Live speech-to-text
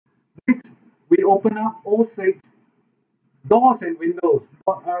we open up O6 doors and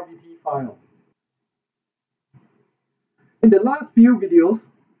windows.rvt file. In the last few videos,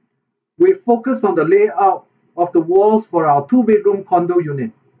 we focused on the layout of the walls for our two-bedroom condo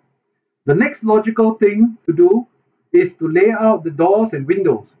unit. The next logical thing to do is to lay out the doors and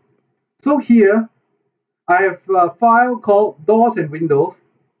windows. So here, I have a file called Doors and Windows,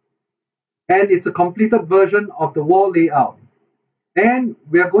 and it's a completed version of the wall layout. And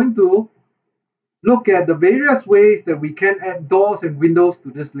we are going to look at the various ways that we can add doors and windows to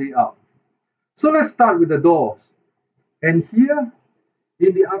this layout. So let's start with the doors. And here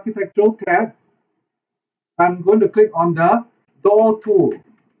in the Architectural tab, I'm going to click on the Door tool.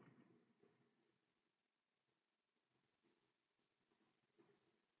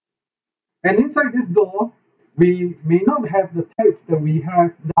 And inside this door, we may not have the types that we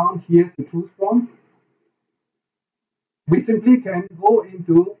have down here to choose from. We simply can go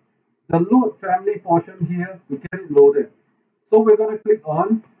into the load family portion here to get it loaded. So we're going to click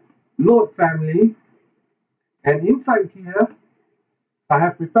on load family, and inside here I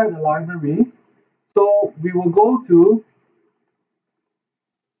have prepared a library. So we will go to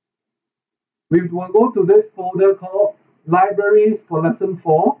this folder called Libraries for Lesson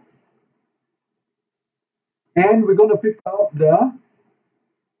 4, and we're going to pick up the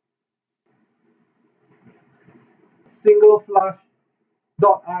single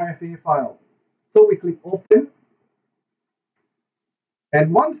flush.rfa file. So we click open,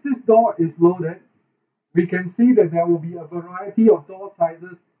 and once this door is loaded, we can see that there will be a variety of door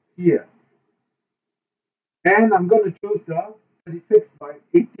sizes here. And I'm going to choose the 36 by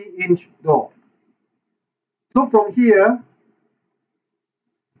 80 inch door. So from here,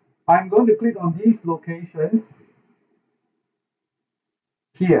 I'm going to click on these locations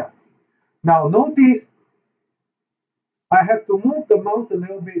here. Now notice I have to move the mouse a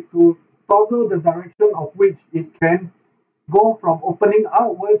little bit to toggle the direction of which it can go from opening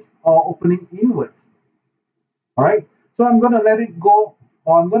outwards or opening inwards. All right, so I'm going to let it go,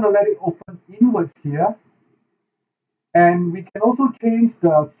 or I'm going to let it open inwards here. And we can also change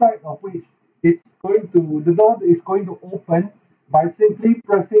the side of which the door is going to open by simply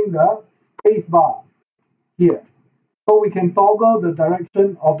pressing the space bar here. So we can toggle the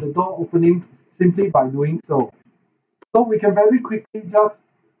direction of the door opening simply by doing so. So we can very quickly just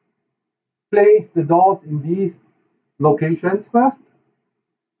place the doors in these locations first.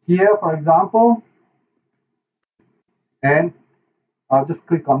 Here, for example, and I'll just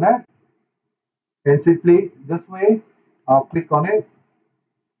click on that. And simply this way, I'll click on it.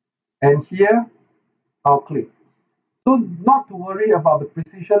 And here, I'll click. So not to worry about the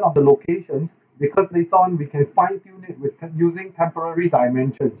precision of the locations, because later on we can fine tune it with using temporary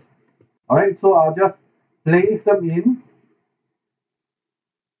dimensions. All right, so I'll just place them in.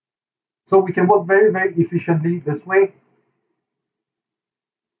 So we can work very, very efficiently this way.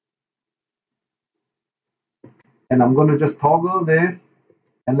 And I'm going to just toggle this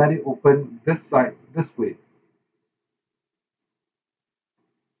and let it open this side this way.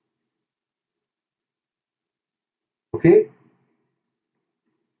 Okay.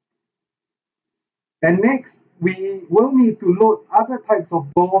 And next, we will need to load other types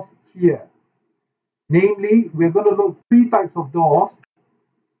of doors here. Namely, we're going to load 3 types of doors.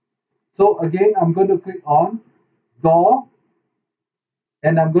 So again, I'm going to click on door,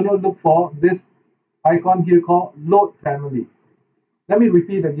 and I'm going to look for this icon here called load family. Let me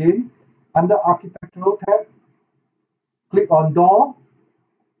repeat again. Under Architectural tab, click on door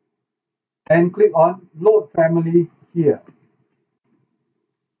and click on load family here.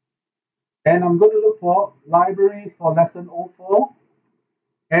 And I'm going to look for libraries for lesson 04,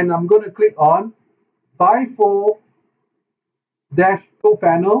 and I'm going to click on bifold-2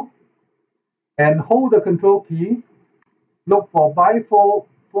 panel and hold the control key. Look for bifold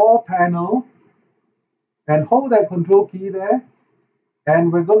 4 panel and hold that control key there,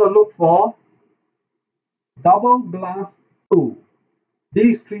 and we're going to look for double glass 2.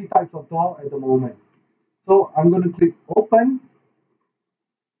 These 3 types of door at the moment. So I'm going to click open,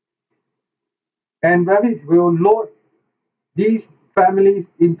 and Revit will load these families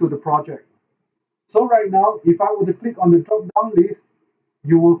into the project. So right now, if I were to click on the drop down list,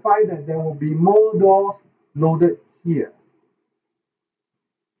 you will find that there will be more doors loaded here.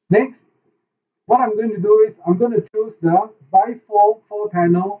 Next, what I'm going to do is I'm going to choose the bifold 4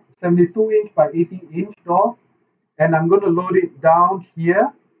 panel 72 inch by 80 inch door, and I'm going to load it down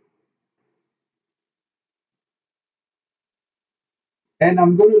here. And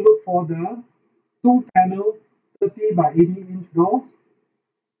I'm going to look for the 2 panel 30 by 80 inch doors.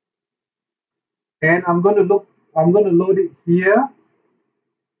 And I'm going to load it here.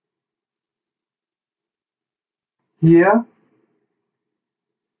 here,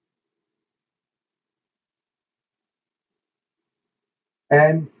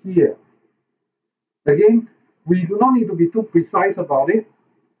 and here. Again, we do not need to be too precise about it.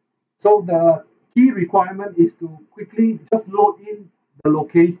 So the key requirement is to quickly just load in the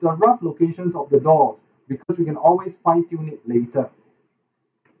rough locations of the doors, because we can always fine tune it later.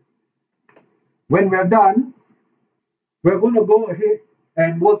 When we're done, we're going to go ahead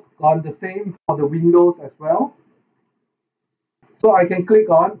and work on the same for the windows as well. So I can click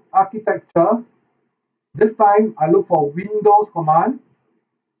on architecture. This time I look for Windows command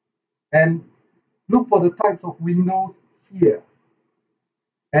and look for the types of windows here.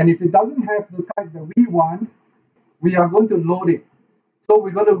 And if it doesn't have the type that we want, we are going to load it. So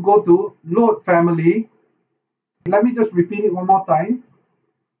we're going to go to load family. Let me just repeat it one more time.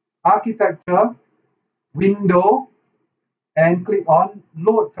 Architecture, window, and click on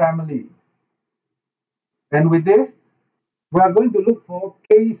load family. And with this, we are going to look for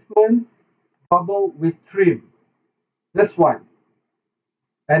casement bubble with trim. This one.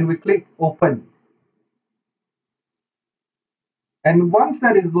 And we click open. And once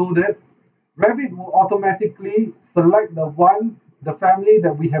that is loaded, Revit will automatically select the family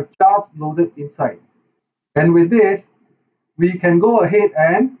that we have just loaded inside. And with this, we can go ahead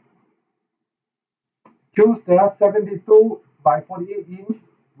and choose the 72 by 48 inch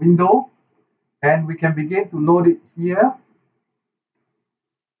window, and we can begin to load it here.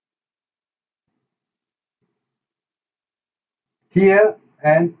 Here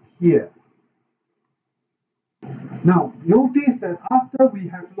and here. Now, notice that after we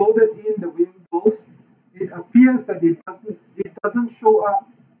have loaded in the windows, it appears that it doesn't show up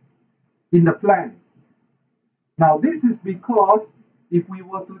in the plan. Now, this is because if we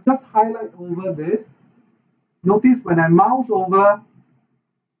were to just highlight over this, notice when I mouse over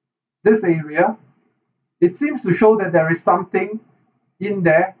this area, it seems to show that there is something in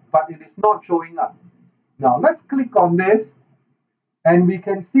there, but it is not showing up. Now, let's click on this, and we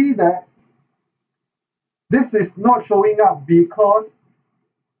can see that this is not showing up because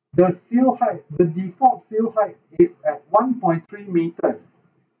the seal height, the default seal height is at 1.3 meters.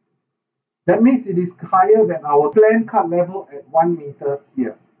 That means it is higher than our plan cut level at 1 meter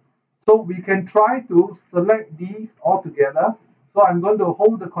here. So we can try to select these all together. So I'm going to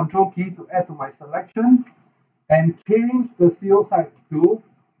hold the control key to add to my selection and change the seal height to,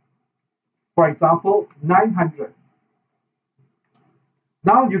 for example, 900.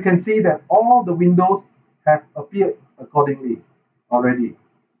 Now you can see that all the windows have appeared accordingly already.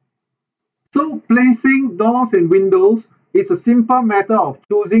 So placing doors and windows is a simple matter of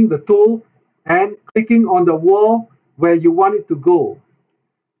choosing the tool and clicking on the wall where you want it to go.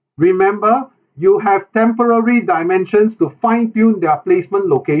 Remember, you have temporary dimensions to fine-tune their placement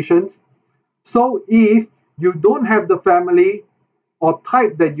locations. So if you don't have the family or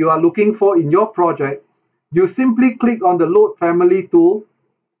type that you are looking for in your project, you simply click on the Load Family tool,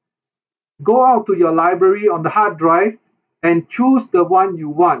 go out to your library on the hard drive, and choose the one you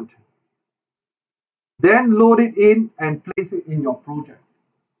want. Then load it in and place it in your project.